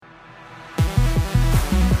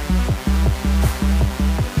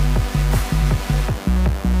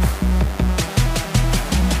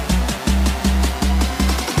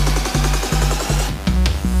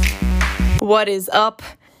What is up,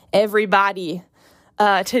 everybody?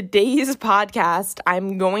 Today's podcast,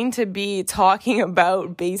 I'm going to be talking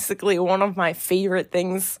about basically one of my favorite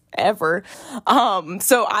things ever.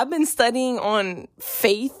 So I've been studying on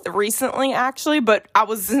faith recently, actually, but I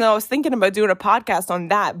was thinking about doing a podcast on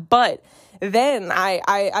that, but then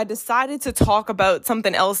I decided to talk about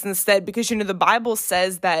something else instead because, the Bible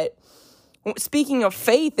says that, speaking of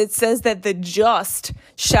faith, it says that the just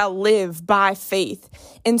shall live by faith.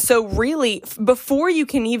 And so really, before you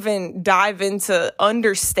can even dive into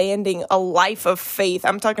understanding a life of faith,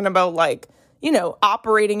 I'm talking about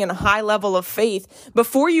operating in a high level of faith.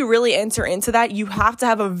 Before you really enter into that, you have to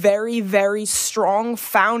have a very, very strong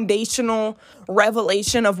foundational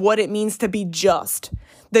revelation of what it means to be just.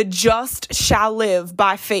 The just shall live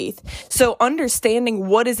by faith. So understanding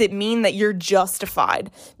what does it mean that you're justified?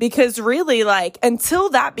 Because really, until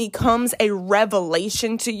that becomes a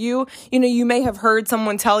revelation to you, you may have heard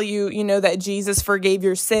someone tell you, that Jesus forgave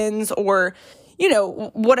your sins or,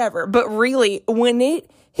 whatever. But really, when it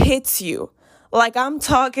hits you, I'm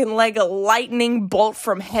talking like a lightning bolt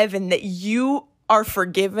from heaven that you are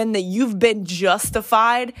forgiven, that you've been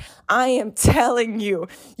justified, I am telling you,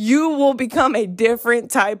 you will become a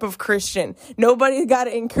different type of Christian. Nobody's got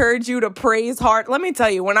to encourage you to praise hard. Let me tell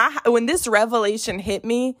you, when this revelation hit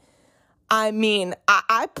me,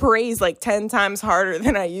 I praise 10 times harder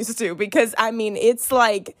than I used to because it's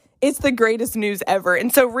the greatest news ever.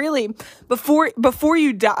 And so really, before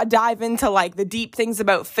you dive into the deep things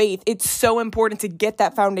about faith, it's so important to get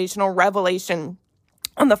that foundational revelation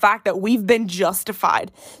on the fact that we've been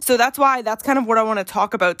justified. So that's kind of what I want to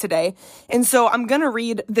talk about today. And so I'm going to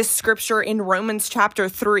read this scripture in Romans chapter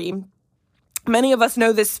 3. Many of us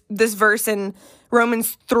know this verse in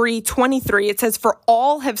Romans 3:23. It says, "For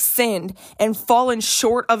all have sinned and fallen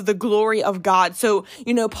short of the glory of God." So,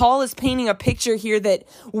 Paul is painting a picture here that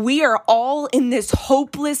we are all in this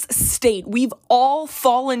hopeless state. We've all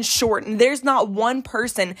fallen short, and there's not one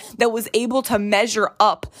person that was able to measure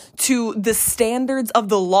up to the standards of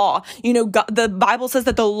the law. God, the Bible says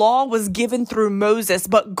that the law was given through Moses,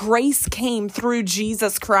 but grace came through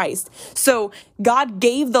Jesus Christ. So God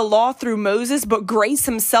gave the law through Moses, but grace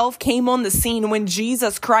himself came on the scene when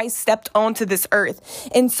Jesus Christ stepped onto this earth.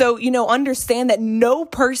 And so, understand that no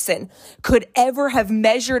person could ever have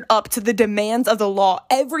measured up to the demands of the law.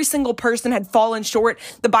 Every single person had fallen short.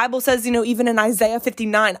 The Bible says, even in Isaiah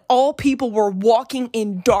 59, all people were walking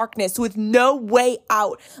in darkness with no way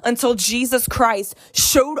out until Jesus Christ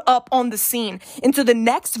showed up on the scene. And so the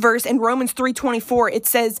next verse in Romans 3:24, it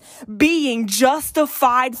says, "Being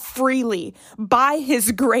justified freely by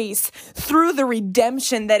his grace through the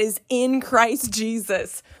redemption that is in Christ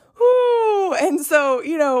Jesus." Woo! And so,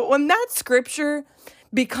 when that scripture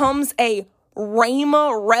becomes a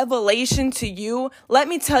rhema revelation to you, let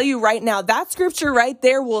me tell you right now, that scripture right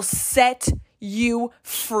there will set you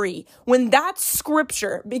free. When that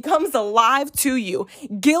scripture becomes alive to you,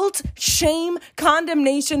 guilt, shame,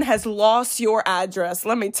 condemnation has lost your address.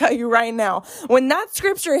 Let me tell you right now, when that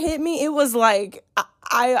scripture hit me, it was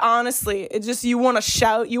I honestly, you want to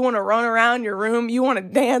shout, you want to run around your room, you want to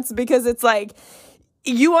dance because it's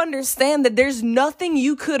you understand that there's nothing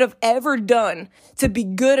you could have ever done to be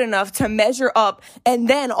good enough to measure up. And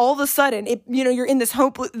then all of a sudden, you're in this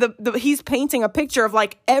hope. He's painting a picture of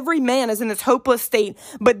every man is in this hopeless state.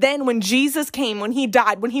 But then when Jesus came, when he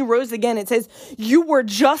died, when he rose again, it says you were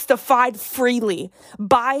justified freely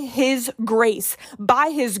by his grace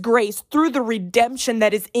through the redemption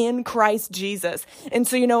that is in Christ Jesus. And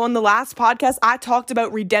so, on the last podcast, I talked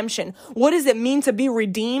about redemption. What does it mean to be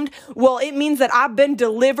redeemed? Well, it means that I've been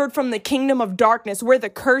delivered from the kingdom of darkness where the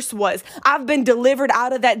curse was. I've been delivered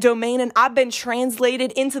out of that domain and I've been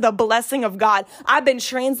translated into the blessing of God. I've been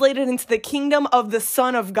translated into the kingdom of the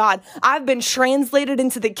Son of God. I've been translated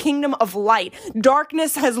into the kingdom of light.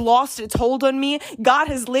 Darkness has lost its hold on me. God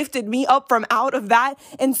has lifted me up from out of that.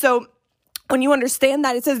 And so when you understand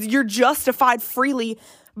that, it says you're justified freely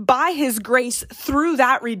by his grace through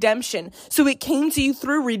that redemption. So it came to you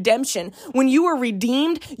through redemption. When you were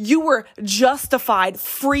redeemed, you were justified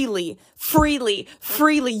freely.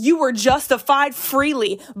 You were justified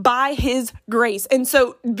freely by his grace. And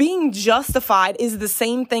so being justified is the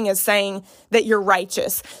same thing as saying that you're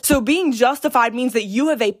righteous. So being justified means that you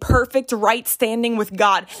have a perfect right standing with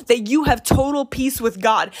God, that you have total peace with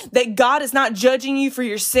God, that God is not judging you for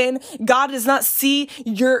your sin. God does not see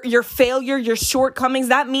your failure, your shortcomings.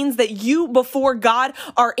 That means that you before God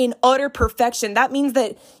are in utter perfection. That means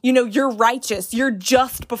that, you're righteous, you're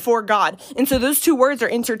just before God. And so those two words are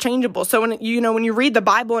interchangeable. So when you read the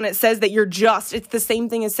Bible and it says that you're just, it's the same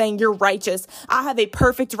thing as saying you're righteous. I have a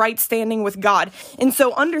perfect right standing with God. And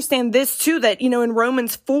so understand this too, that, in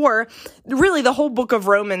Romans 4, really the whole book of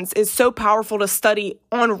Romans is so powerful to study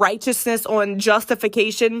on righteousness, on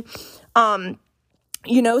justification. So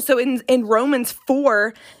in Romans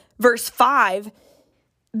 4, verse 5,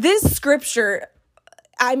 this scripture,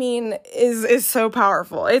 is so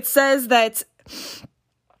powerful. It says that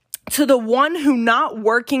to the one who not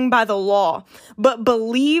working by the law, but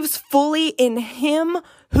believes fully in him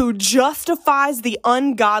who justifies the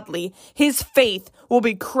ungodly, his faith will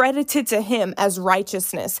be credited to him as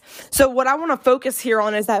righteousness. So what I want to focus here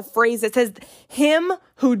on is that phrase. It says, him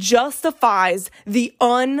who justifies the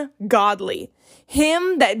ungodly.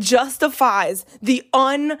 Him that justifies the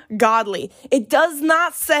ungodly. It does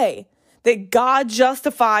not say that God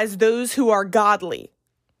justifies those who are godly.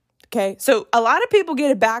 Okay, so a lot of people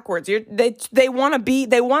get it backwards. They want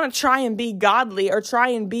to try and be godly or try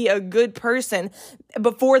and be a good person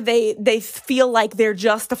before they feel like they're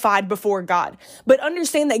justified before God. But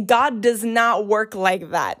understand that God does not work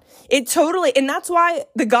like that. And that's why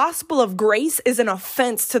the gospel of grace is an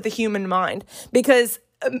offense to the human mind, because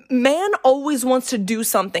man always wants to do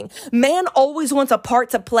something. Man always wants a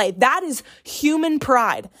part to play. That is human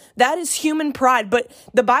pride. That is human pride. But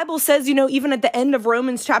the Bible says, even at the end of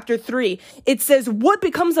Romans chapter 3, it says, what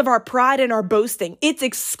becomes of our pride and our boasting? It's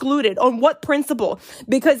excluded. On what principle?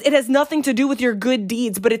 Because it has nothing to do with your good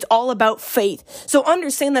deeds, but it's all about faith. So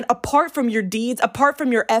understand that apart from your deeds, apart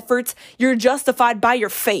from your efforts, you're justified by your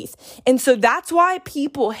faith. And so that's why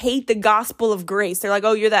people hate the gospel of grace. They're like,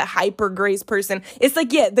 oh, you're that hyper grace person. It's like,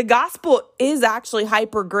 yeah, the gospel is actually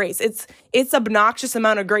hyper grace. It's obnoxious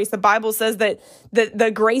amount of grace. The Bible says that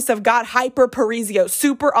the grace of God, hyper parisio,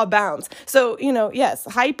 super abounds. So, yes,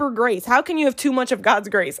 hyper grace. How can you have too much of God's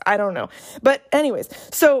grace? I don't know. But anyways,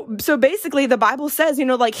 so basically the Bible says,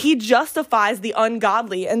 he justifies the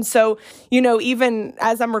ungodly. And so, even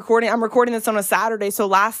as I'm recording this on a Saturday. So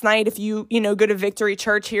last night, if you go to Victory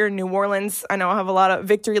Church here in New Orleans, I know I have a lot of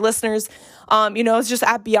Victory listeners. I was just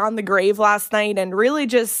at Beyond the Grave last night, and really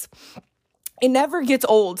it never gets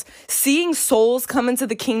old. Seeing souls come into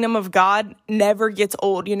the kingdom of God never gets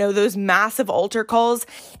old. Those massive altar calls.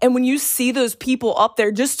 And when you see those people up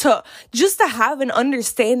there, just to have an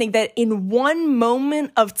understanding that in one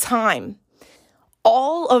moment of time,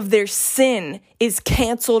 all of their sin is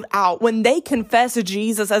canceled out. When they confess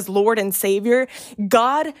Jesus as Lord and Savior,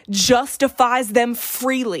 God justifies them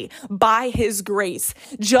freely by his grace.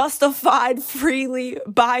 Justified freely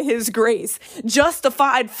by his grace.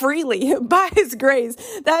 Justified freely by his grace.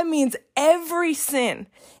 That means every sin,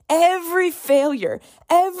 every failure,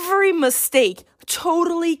 every mistake,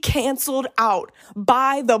 totally canceled out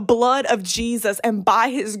by the blood of Jesus and by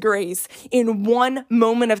his grace in one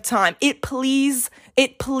moment of time. It pleases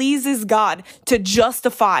God to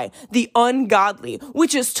justify the ungodly,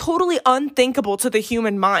 which is totally unthinkable to the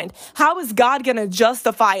human mind. How is God going to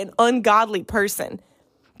justify an ungodly person?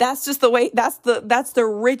 That's just the way, that's the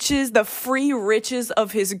riches, the free riches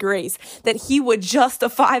of his grace, that he would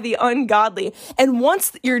justify the ungodly. And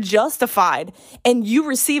once you're justified and you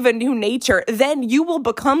receive a new nature, then you will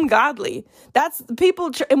become godly. That's people.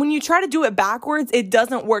 And when you try to do it backwards, it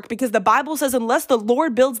doesn't work, because the Bible says, unless the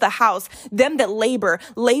Lord builds the house, them that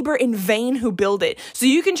labor in vain who build it. So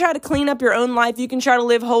you can try to clean up your own life. You can try to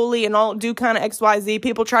live holy and all, do kind of XYZ.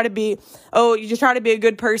 People try to be, you just try to be a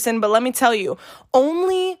good person. But let me tell you,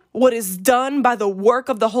 only what is done by the work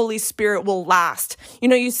of the Holy Spirit will last.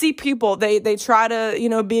 You see people, they try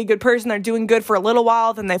to, be a good person. They're doing good for a little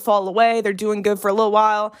while, then they fall away. They're doing good for a little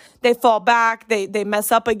while. They fall back. They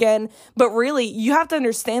mess up again. But really, you have to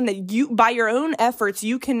understand that by your own efforts,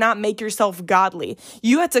 you cannot make yourself godly.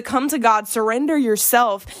 You have to come to God, surrender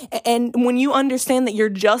yourself. And when you understand that you're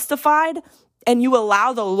justified, and you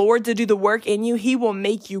allow the Lord to do the work in you, he will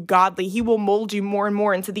make you godly. He will mold you more and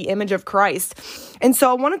more into the image of Christ. And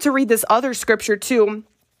so I wanted to read this other scripture too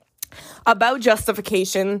about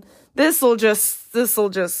justification. This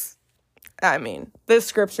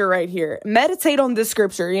scripture right here. Meditate on this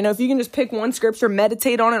scripture. If you can just pick one scripture,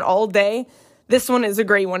 meditate on it all day. This one is a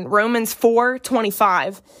great one. Romans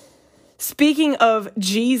 4:25. Speaking of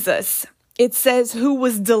Jesus, it says, who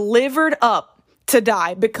was delivered up to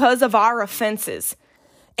die because of our offenses,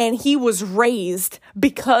 and he was raised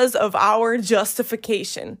because of our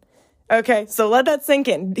justification. Okay, so let that sink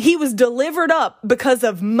in. He was delivered up because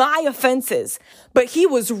of my offenses, but he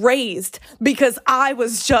was raised because I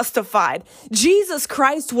was justified. Jesus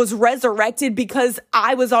Christ was resurrected because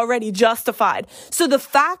I was already justified. So the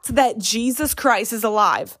fact that Jesus Christ is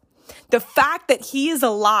alive, The fact that he is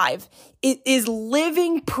alive, it is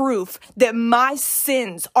living proof that my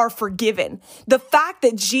sins are forgiven. The fact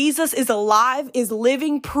that Jesus is alive is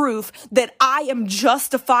living proof that I am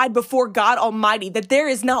justified before God Almighty, that there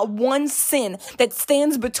is not one sin that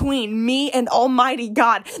stands between me and Almighty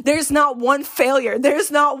God. There's not one failure.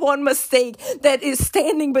 There's not one mistake that is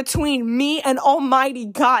standing between me and Almighty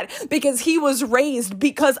God, because he was raised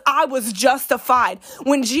because I was justified.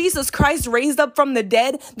 When Jesus Christ raised up from the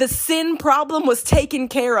dead, the sin problem was taken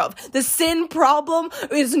care of. The sin problem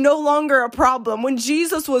is no longer a problem. When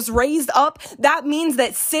Jesus was raised up, that means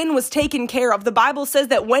that sin was taken care of. The Bible says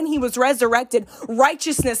that when he was resurrected,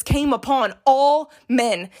 righteousness came upon all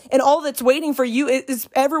men. And all that's waiting for you is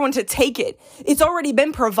everyone to take it. It's already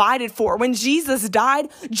been provided for. When Jesus died,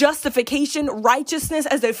 justification, righteousness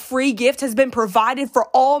as a free gift has been provided for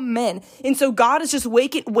all men. And so God is just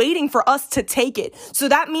waiting for us to take it. So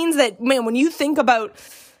that means that, man, when you think about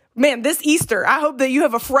this Easter, I hope that you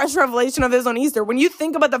have a fresh revelation of this on Easter. When you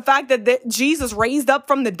think about the fact that Jesus raised up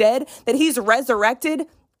from the dead, that he's resurrected,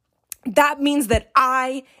 that means that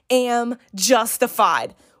I am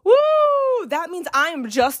justified. Woo! That means I am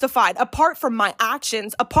justified apart from my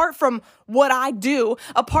actions, apart from what I do,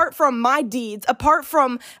 apart from my deeds, apart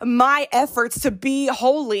from my efforts to be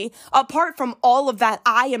holy, apart from all of that,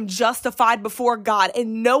 I am justified before God,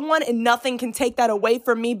 and no one and nothing can take that away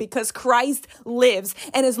from me because Christ lives.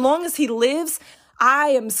 And as long as he lives, I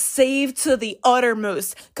am saved to the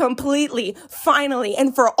uttermost, completely, finally,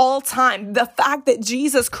 and for all time. The fact that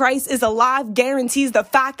Jesus Christ is alive guarantees the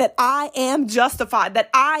fact that I am justified,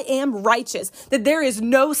 that I am righteous, that there is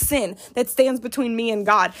no sin that stands between me and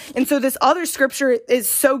God. And so this other scripture is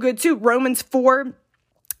so good too. Romans 4,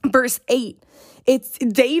 verse 8. It's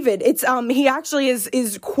David. He actually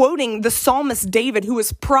is quoting the psalmist David, who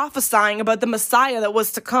was prophesying about the Messiah that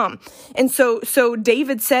was to come. And so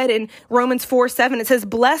David said in Romans 4:7, it says,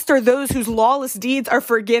 "Blessed are those whose lawless deeds are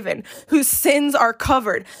forgiven, whose sins are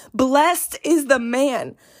covered. Blessed is the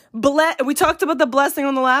man." We talked about the blessing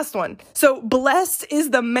on the last one. So blessed is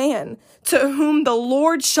the man to whom the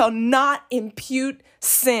Lord shall not impute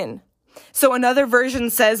sin. So another version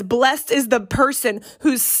says, "Blessed is the person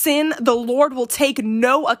whose sin the Lord will take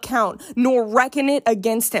no account, nor reckon it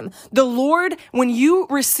against him." The Lord, when you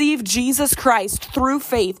receive Jesus Christ through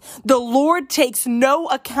faith, the Lord takes no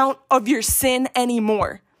account of your sin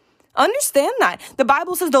anymore. Understand that. The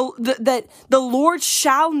Bible says that the Lord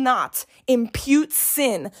shall not impute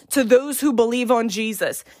sin to those who believe on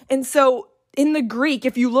Jesus. And so in the Greek,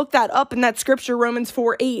 if you look that up in that scripture, Romans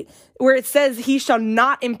 4:8, where it says he shall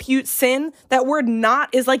not impute sin, that word "not"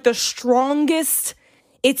 is like the strongest.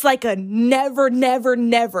 It's like a never.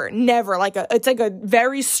 It's like a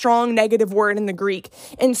very strong negative word in the Greek.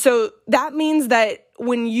 And so that means that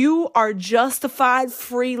when you are justified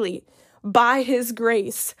freely by his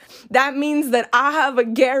grace, that means that I have a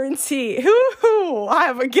guarantee. I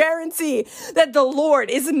have a guarantee that the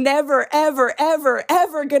Lord is never,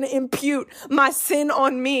 ever going to impute my sin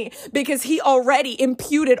on me, because he already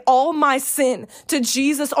imputed all my sin to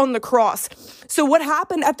Jesus on the cross. So what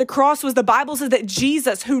happened at the cross was, the Bible says that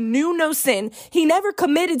Jesus, who knew no sin, he never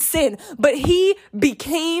committed sin, but he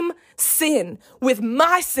became sin with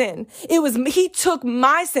my sin. He took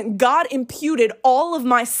my sin. God imputed all of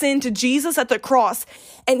my sin to Jesus at the cross,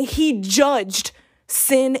 and he judged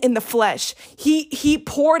sin in the flesh. He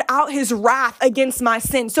poured out his wrath against my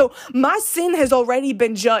sin. So my sin has already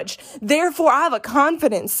been judged. Therefore, I have a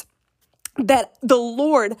confidence that the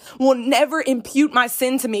Lord will never impute my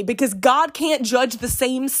sin to me, because God can't judge the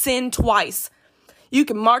same sin twice. You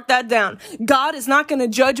can mark that down. God is not going to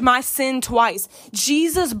judge my sin twice.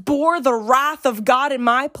 Jesus bore the wrath of God in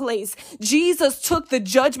my place. Jesus took the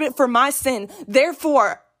judgment for my sin.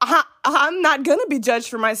 Therefore, I'm not going to be judged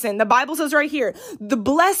for my sin. The Bible says right here, "The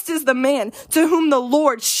blessed is the man to whom the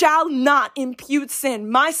Lord shall not impute sin."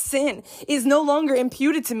 My sin is no longer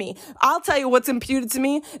imputed to me. I'll tell you what's imputed to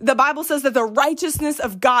me. The Bible says that the righteousness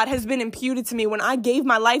of God has been imputed to me. When I gave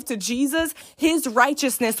my life to Jesus, his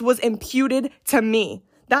righteousness was imputed to me.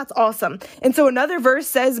 That's awesome. And so another verse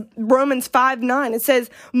says, Romans 5:9, it says,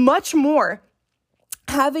 "Much more,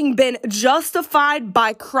 having been justified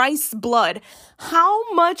by Christ's blood,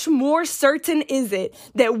 how much more certain is it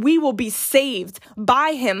that we will be saved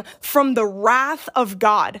by him from the wrath of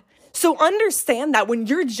God?" So understand that when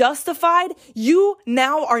you're justified, you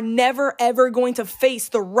now are never, ever going to face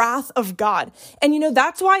the wrath of God. And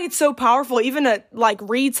that's why it's so powerful, even to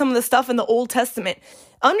read some of the stuff in the Old Testament.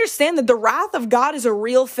 Understand that the wrath of God is a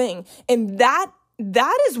real thing, and that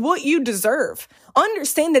is what you deserve.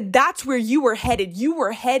 Understand that that's where you were headed. You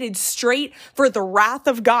were headed straight for the wrath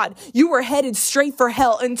of God. You were headed straight for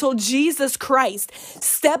hell until Jesus Christ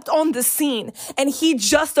stepped on the scene and he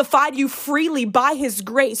justified you freely by his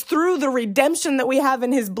grace through the redemption that we have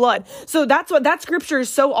in his blood. So that's what that scripture is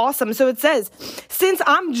so awesome. So it says, since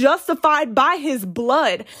I'm justified by his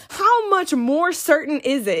blood, how much more certain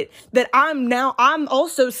is it that I'm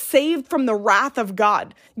also saved from the wrath of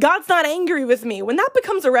God? God's not angry with me. When that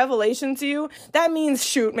becomes a revelation to you, that means,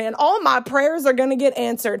 shoot, man, all my prayers are going to get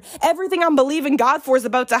answered. Everything I'm believing God for is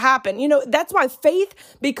about to happen. That's why faith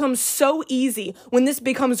becomes so easy when this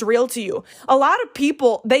becomes real to you. A lot of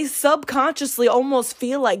people, they subconsciously almost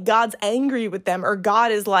feel like God's angry with them, or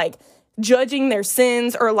God is like judging their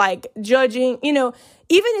sins, or like judging, even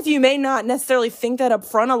if you may not necessarily think that up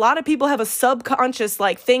front, a lot of people have a subconscious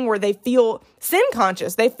thing where they feel sin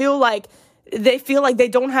conscious. They feel like they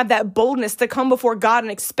don't have that boldness to come before God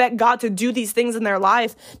and expect God to do these things in their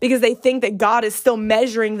life because they think that God is still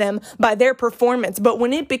measuring them by their performance. But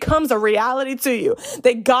when it becomes a reality to you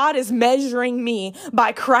that God is measuring me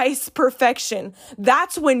by Christ's perfection,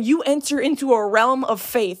 that's when you enter into a realm of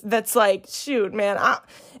faith that's like, shoot, man,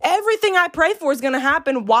 everything I pray for is going to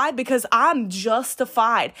happen. Why? Because I'm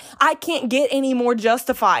justified. I can't get any more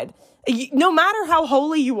justified. No matter how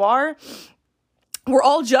holy you are, we're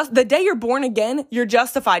all the day you're born again, you're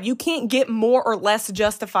justified. You can't get more or less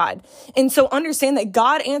justified. And so understand that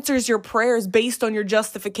God answers your prayers based on your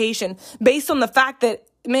justification, based on the fact that,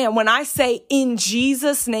 man, when I say in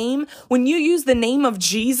Jesus' name, when you use the name of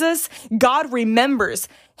Jesus, God remembers,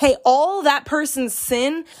 hey, all that person's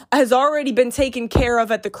sin has already been taken care of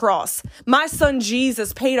at the cross. My son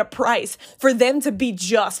Jesus paid a price for them to be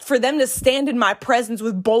just, for them to stand in my presence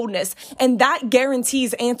with boldness. And that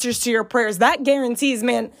guarantees answers to your prayers. That guarantees,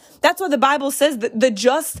 man, that's what the Bible says, that the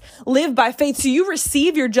just live by faith. So you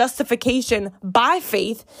receive your justification by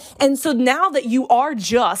faith. And so now that you are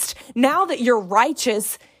just, now that you're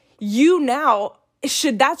righteous,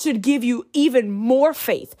 that should give you even more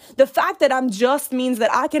faith. The fact that I'm just means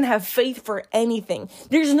that I can have faith for anything.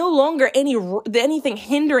 There's no longer anything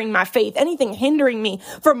hindering my faith, anything hindering me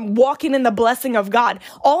from walking in the blessing of God.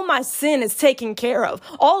 All my sin is taken care of.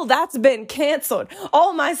 All that's been canceled.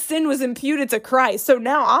 All my sin was imputed to Christ. So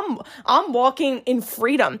now I'm walking in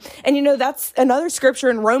freedom. And that's another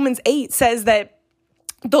scripture in Romans 8 says that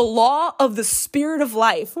the law of the Spirit of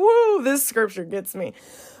life. Woo, this scripture gets me.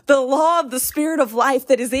 The law of the Spirit of life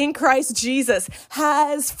that is in Christ Jesus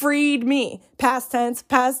has freed me. Past tense,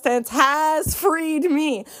 has freed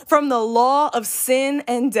me from the law of sin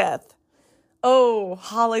and death. Oh,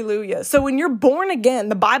 hallelujah. So when you're born again,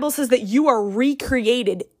 the Bible says that you are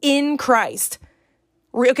recreated in Christ.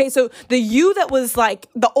 Okay, so the you that was like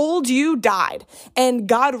the old you died, and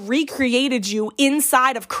God recreated you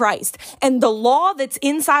inside of Christ. And the law that's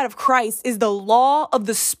inside of Christ is the law of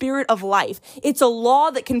the Spirit of life. It's a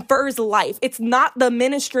law that confers life. It's not the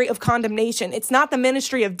ministry of condemnation. It's not the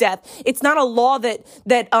ministry of death. It's not a law that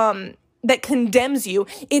condemns you.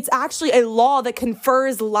 It's actually a law that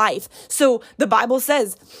confers life. So the Bible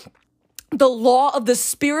says, the law of the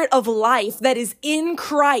Spirit of life that is in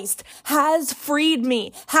Christ has freed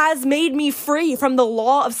me, has made me free from the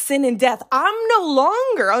law of sin and death. I'm no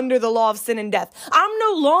longer under the law of sin and death. I'm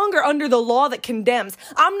no longer under the law that condemns.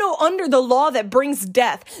 I'm no under the law that brings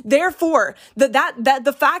death. Therefore,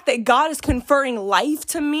 the fact that God is conferring life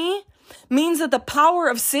to me means that the power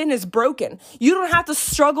of sin is broken. You don't have to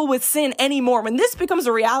struggle with sin anymore. When this becomes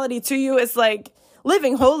a reality to you, it's like,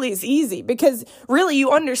 living holy is easy because really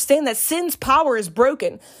you understand that sin's power is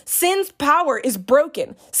broken. Sin's power is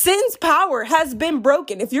broken. Sin's power has been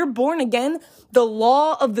broken. If you're born again, the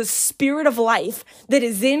law of the Spirit of life that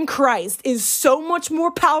is in Christ is so much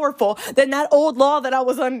more powerful than that old law that I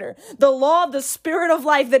was under. The law of the Spirit of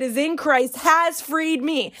life that is in Christ has freed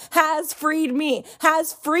me, past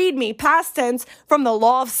tense, from the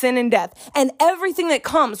law of sin and death and everything that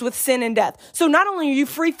comes with sin and death. So not only are you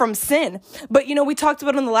free from sin, but we talked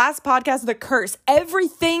about on the last podcast, the curse.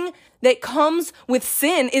 Everything that comes with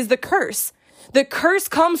sin is the curse. The curse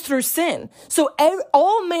comes through sin. So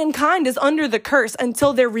all mankind is under the curse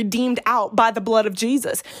until they're redeemed out by the blood of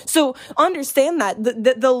Jesus. So understand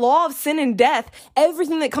that the law of sin and death,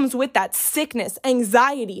 everything that comes with that, sickness,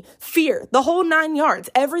 anxiety, fear, the whole 9 yards,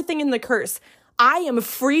 everything in the curse, I am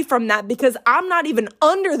free from that because I'm not even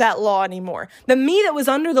under that law anymore. The me that was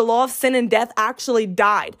under the law of sin and death actually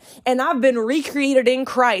died. And I've been recreated in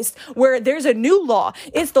Christ where there's a new law.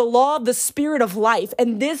 It's the law of the Spirit of life.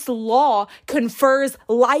 And this law confers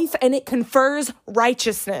life and it confers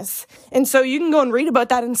righteousness. And so you can go and read about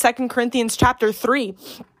that in 2 Corinthians chapter 3.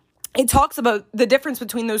 it talks about the difference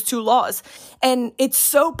between those two laws. And it's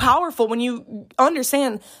so powerful when you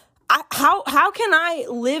understand how can I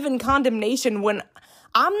live in condemnation when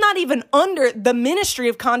I'm not even under the ministry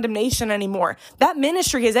of condemnation anymore. That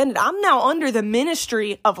ministry has ended. I'm now under the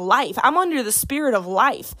ministry of life. I'm under the spirit of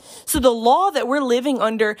life. So the law that we're living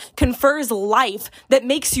under confers life that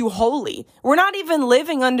makes you holy. We're not even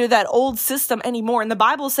living under that old system anymore. And the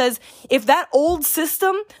Bible says if that old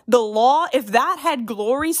system, the law, if that had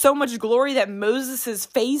glory, so much glory that Moses'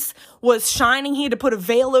 face was shining, he had to put a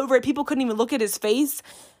veil over it. People couldn't even look at his face.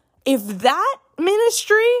 If that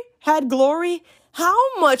ministry had glory,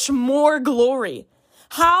 how much more glory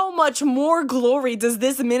does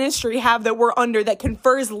this ministry have that we're under that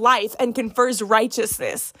confers life and confers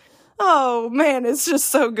righteousness? Oh man, it's just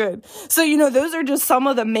so good. So, those are just some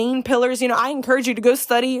of the main pillars. I encourage you to go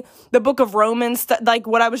study the book of Romans, like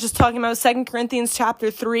what I was just talking about, 2 Corinthians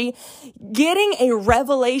chapter 3, getting a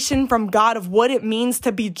revelation from God of what it means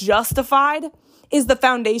to be justified is the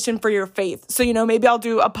foundation for your faith. So, maybe I'll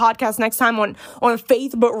do a podcast next time on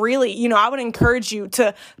faith, but really, I would encourage you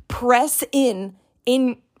to press in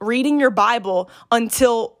reading your Bible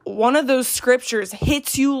until one of those scriptures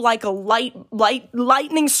hits you like a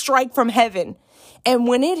lightning strike from heaven. And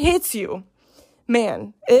when it hits you,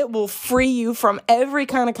 man, it will free you from every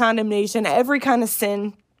kind of condemnation, every kind of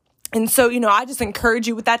sin. And so, I just encourage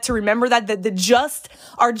you with that to remember that the just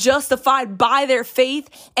are justified by their faith,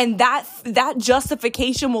 and that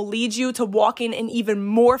justification will lead you to walking in even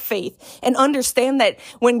more faith. And understand that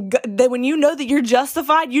when you know that you're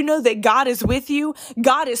justified, you know that God is with you,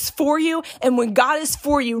 God is for you, and when God is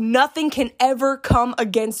for you, nothing can ever come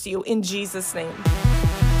against you in Jesus' name.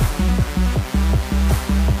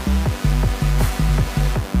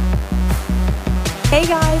 Hey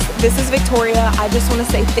guys, this is Victoria. I just want to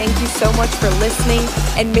say thank you so much for listening,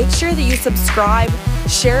 and make sure that you subscribe,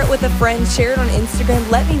 share it with a friend, share it on Instagram.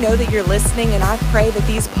 Let me know that you're listening, and I pray that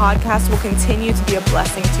these podcasts will continue to be a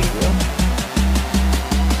blessing to you.